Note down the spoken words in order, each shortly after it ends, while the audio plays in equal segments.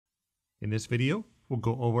In this video, we'll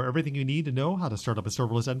go over everything you need to know how to start up a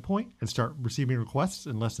serverless endpoint and start receiving requests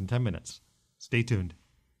in less than 10 minutes. Stay tuned.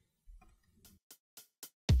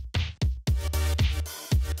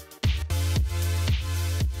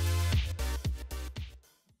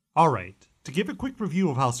 Alright, to give a quick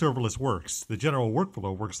review of how serverless works, the general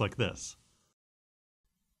workflow works like this.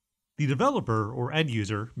 The developer or end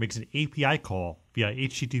user makes an API call via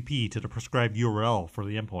HTTP to the prescribed URL for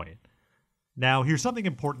the endpoint. Now, here's something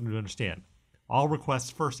important to understand. All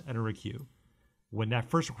requests first enter a queue. When that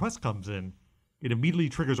first request comes in, it immediately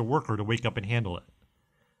triggers a worker to wake up and handle it.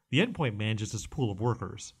 The endpoint manages this pool of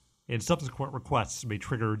workers, and subsequent requests may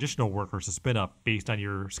trigger additional workers to spin up based on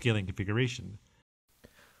your scaling configuration,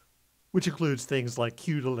 which includes things like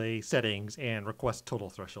queue delay settings and request total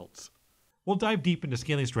thresholds. We'll dive deep into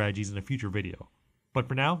scaling strategies in a future video, but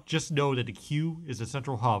for now, just know that the queue is the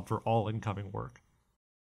central hub for all incoming work.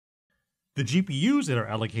 The GPUs that are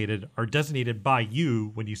allocated are designated by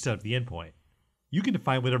you when you set up the endpoint. You can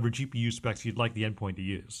define whatever GPU specs you'd like the endpoint to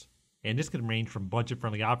use, and this can range from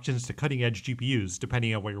budget-friendly options to cutting-edge GPUs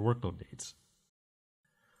depending on what your workload needs.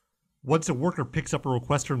 Once a worker picks up a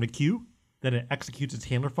request from the queue, then it executes its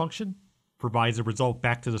handler function, provides a result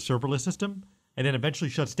back to the serverless system, and then eventually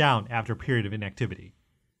shuts down after a period of inactivity.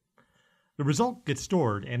 The result gets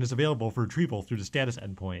stored and is available for retrieval through the status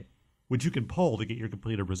endpoint, which you can poll to get your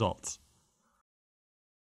completed results.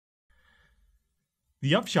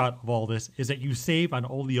 The upshot of all this is that you save on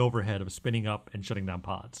all the overhead of spinning up and shutting down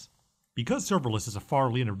pods. Because serverless is a far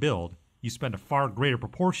leaner build, you spend a far greater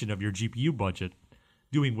proportion of your GPU budget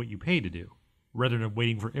doing what you pay to do, rather than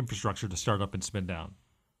waiting for infrastructure to start up and spin down.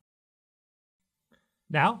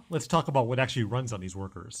 Now, let's talk about what actually runs on these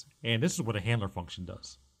workers, and this is what a handler function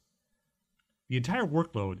does. The entire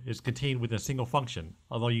workload is contained within a single function,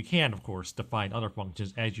 although you can, of course, define other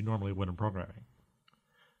functions as you normally would in programming.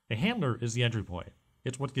 A handler is the entry point.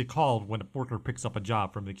 It's what gets called when a worker picks up a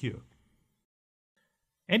job from the queue.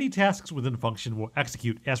 Any tasks within the function will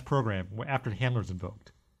execute as programmed after the handler is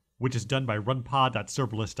invoked, which is done by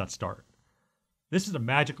runpod.serverless.start. This is a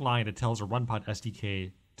magic line that tells a Runpod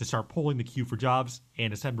SDK to start polling the queue for jobs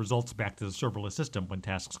and to send results back to the serverless system when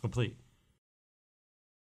tasks complete.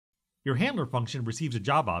 Your handler function receives a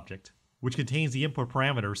job object, which contains the input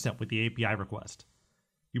parameters sent with the API request.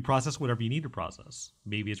 You process whatever you need to process.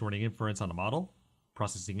 Maybe it's running inference on a model,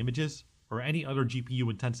 processing images, or any other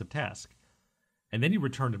GPU-intensive task, and then you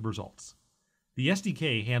return the results. The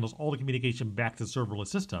SDK handles all the communication back to the serverless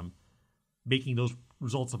system, making those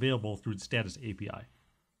results available through the status API.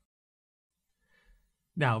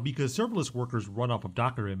 Now, because serverless workers run off of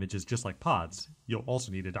Docker images just like pods, you'll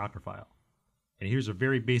also need a Dockerfile. And here's a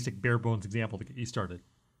very basic bare-bones example to get you started.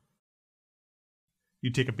 You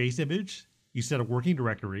take a base image, you set a working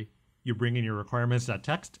directory, you bring in your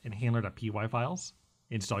requirements.txt and handler.py files,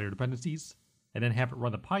 install your dependencies, and then have it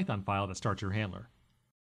run the Python file that starts your handler.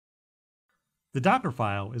 The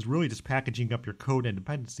Dockerfile is really just packaging up your code and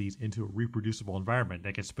dependencies into a reproducible environment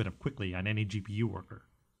that can spin up quickly on any GPU worker.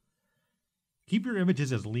 Keep your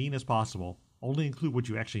images as lean as possible, only include what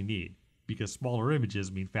you actually need, because smaller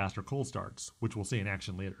images mean faster cold starts, which we'll see in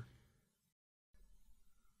action later.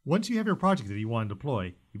 Once you have your project that you want to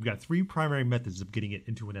deploy, you've got three primary methods of getting it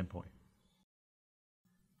into an endpoint.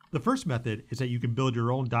 The first method is that you can build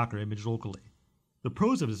your own Docker image locally. The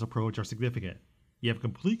pros of this approach are significant. You have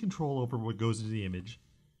complete control over what goes into the image,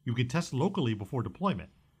 you can test locally before deployment,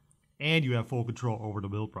 and you have full control over the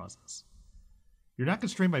build process. You're not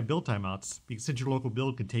constrained by build timeouts, since your local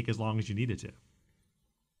build can take as long as you need it to.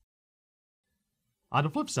 On the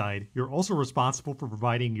flip side, you're also responsible for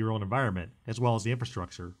providing your own environment, as well as the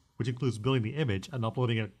infrastructure, which includes building the image and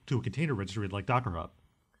uploading it to a container registry like Dockerhub.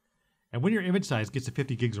 And when your image size gets to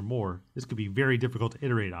 50 gigs or more, this can be very difficult to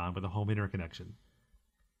iterate on with a home internet connection.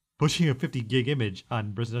 Pushing a 50 gig image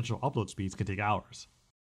on residential upload speeds can take hours.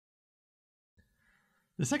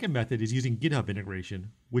 The second method is using GitHub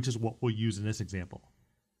integration, which is what we'll use in this example.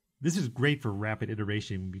 This is great for rapid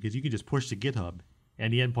iteration because you can just push to GitHub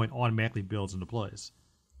and the endpoint automatically builds and deploys.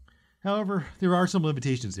 However, there are some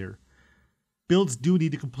limitations here. Builds do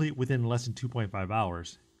need to complete within less than 2.5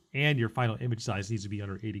 hours, and your final image size needs to be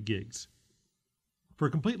under 80 gigs. For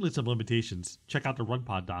a complete list of limitations, check out the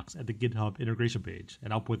Runpod docs at the GitHub integration page,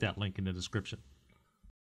 and I'll put that link in the description.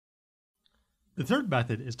 The third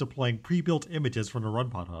method is deploying pre-built images from the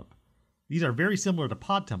Runpod hub. These are very similar to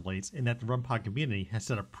pod templates in that the Runpod community has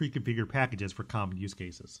set up pre-configured packages for common use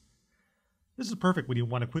cases. This is perfect when you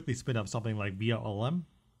want to quickly spin up something like VLLM,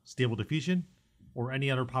 Stable Diffusion, or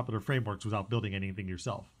any other popular frameworks without building anything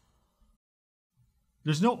yourself.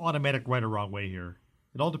 There's no automatic right or wrong way here.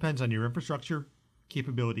 It all depends on your infrastructure,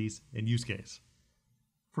 capabilities, and use case.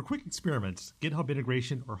 For quick experiments, GitHub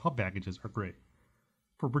integration or hub packages are great.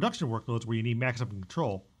 For production workloads where you need maximum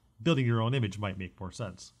control, building your own image might make more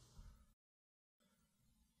sense.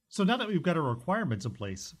 So now that we've got our requirements in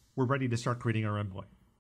place, we're ready to start creating our endpoint.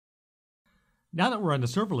 Now that we're on the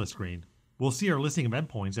serverless screen, we'll see our listing of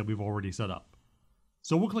endpoints that we've already set up.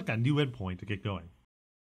 So we'll click on New Endpoint to get going.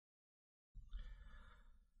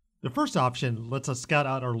 The first option lets us scout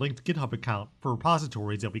out our linked GitHub account for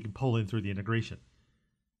repositories that we can pull in through the integration.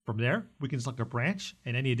 From there, we can select a branch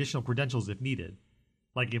and any additional credentials if needed,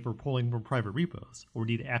 like if we're pulling from private repos or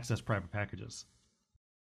need to access private packages.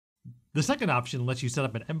 The second option lets you set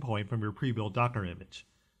up an endpoint from your pre-built Docker image.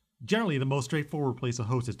 Generally, the most straightforward place to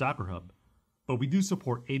host is Dockerhub, but we do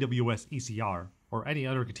support AWS ECR or any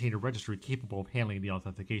other container registry capable of handling the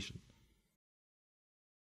authentication.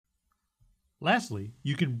 Lastly,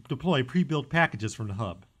 you can deploy pre-built packages from the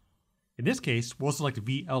hub. In this case, we'll select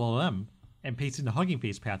VLLM and paste in the Hugging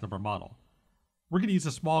Face path of our model. We're going to use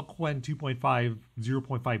a small Qwen 2.5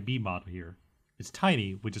 0.5b model here. It's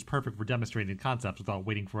tiny, which is perfect for demonstrating concepts without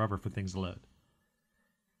waiting forever for things to load.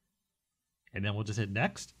 And then we'll just hit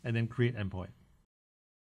Next and then Create Endpoint.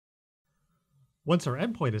 Once our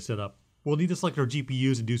endpoint is set up, we'll need to select our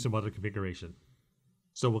GPUs and do some other configuration.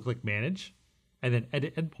 So we'll click Manage and then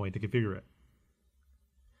Edit Endpoint to configure it.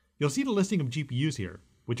 You'll see the listing of GPUs here,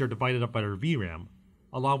 which are divided up by their VRAM,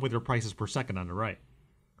 along with their prices per second on the right.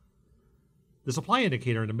 The supply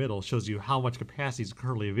indicator in the middle shows you how much capacity is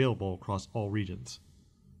currently available across all regions.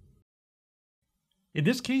 In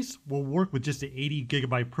this case, we'll work with just the 80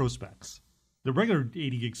 GB Pro specs. The regular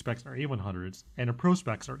 80 GB specs are A100s, and the Pro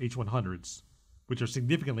specs are H100s, which are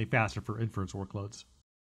significantly faster for inference workloads.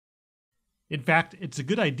 In fact, it's a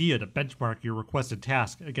good idea to benchmark your requested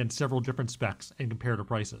task against several different specs and compare the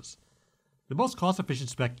prices. The most cost-efficient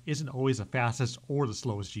spec isn't always the fastest or the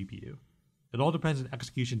slowest GPU. It all depends on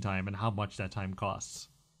execution time and how much that time costs.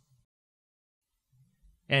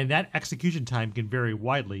 And that execution time can vary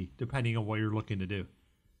widely depending on what you're looking to do.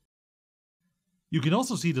 You can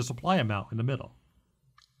also see the supply amount in the middle.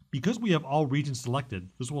 Because we have all regions selected,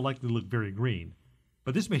 this will likely look very green,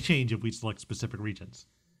 but this may change if we select specific regions.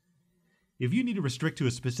 If you need to restrict to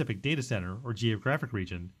a specific data center or geographic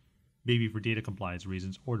region, maybe for data compliance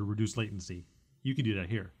reasons or to reduce latency, you can do that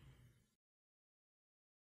here.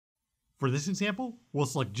 For this example, we'll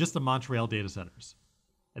select just the Montreal data centers.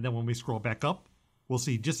 And then when we scroll back up, we'll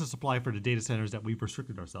see just the supply for the data centers that we've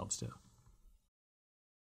restricted ourselves to.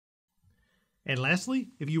 And lastly,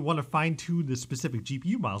 if you want to fine-tune the specific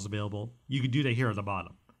GPU models available, you can do that here at the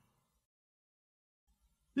bottom.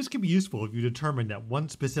 This can be useful if you determine that one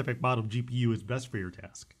specific model GPU is best for your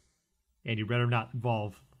task, and you'd rather not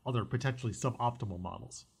involve other potentially suboptimal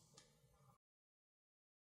models.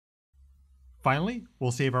 Finally,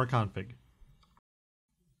 we'll save our config.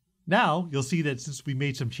 Now, you'll see that since we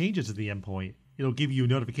made some changes to the endpoint, it'll give you a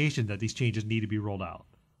notification that these changes need to be rolled out.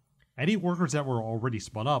 Any workers that were already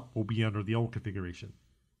spun up will be under the old configuration.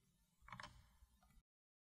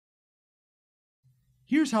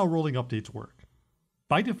 Here's how rolling updates work.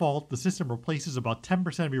 By default, the system replaces about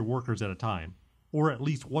 10% of your workers at a time, or at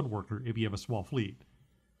least one worker if you have a small fleet.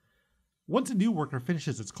 Once a new worker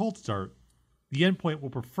finishes its cold start, the endpoint will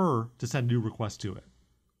prefer to send new requests to it.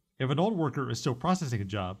 If an old worker is still processing a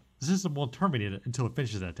job, the system won't terminate it until it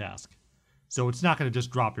finishes that task. So it's not going to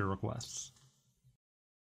just drop your requests.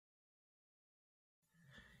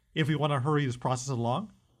 If we want to hurry this process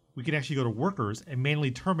along, we can actually go to Workers and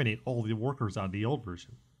manually terminate all the workers on the old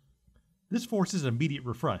version. This forces an immediate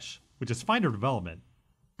refresh, which is fine for development,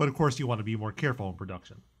 but of course you want to be more careful in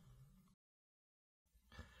production.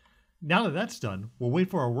 Now that that's done, we'll wait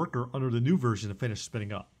for our worker under the new version to finish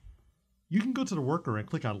spinning up. You can go to the worker and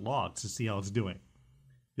click on Logs to see how it's doing.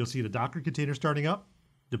 You'll see the Docker container starting up,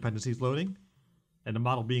 dependencies loading, and the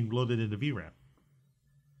model being loaded into VRAM.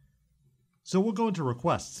 So we'll go into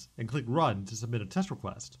Requests and click Run to submit a test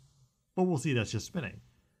request, but we'll see that's just spinning.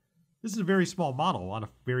 This is a very small model on a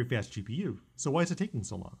very fast GPU, so why is it taking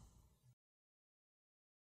so long?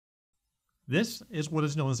 This is what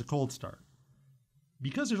is known as a cold start.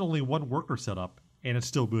 Because there's only one worker set up and it's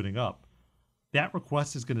still booting up, that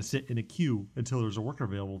request is going to sit in a queue until there's a worker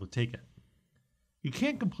available to take it. You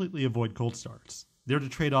can't completely avoid cold starts. They're the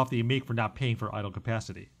trade-off that you make for not paying for idle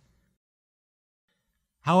capacity.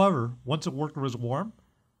 However, once a worker is warm,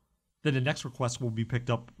 then the next request will be picked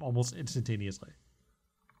up almost instantaneously.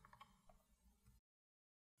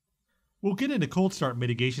 We'll get into cold start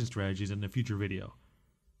mitigation strategies in a future video.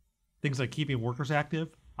 Things like keeping workers active,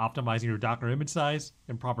 optimizing your Docker image size,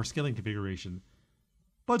 and proper scaling configuration.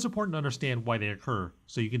 But it's important to understand why they occur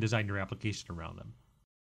so you can design your application around them.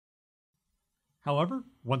 However,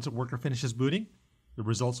 once a worker finishes booting, the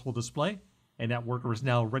results will display, and that worker is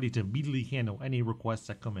now ready to immediately handle any requests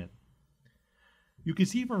that come in. You can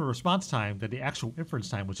see from the response time that the actual inference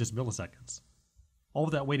time was just milliseconds. All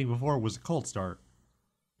of that waiting before was a cold start,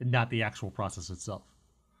 and not the actual process itself.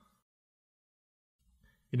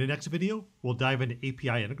 In the next video, we'll dive into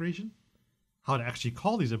API integration, how to actually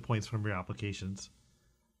call these endpoints from your applications,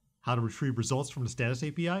 how to retrieve results from the status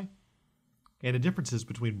API, and the differences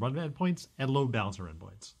between run endpoints and load balancer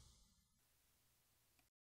endpoints.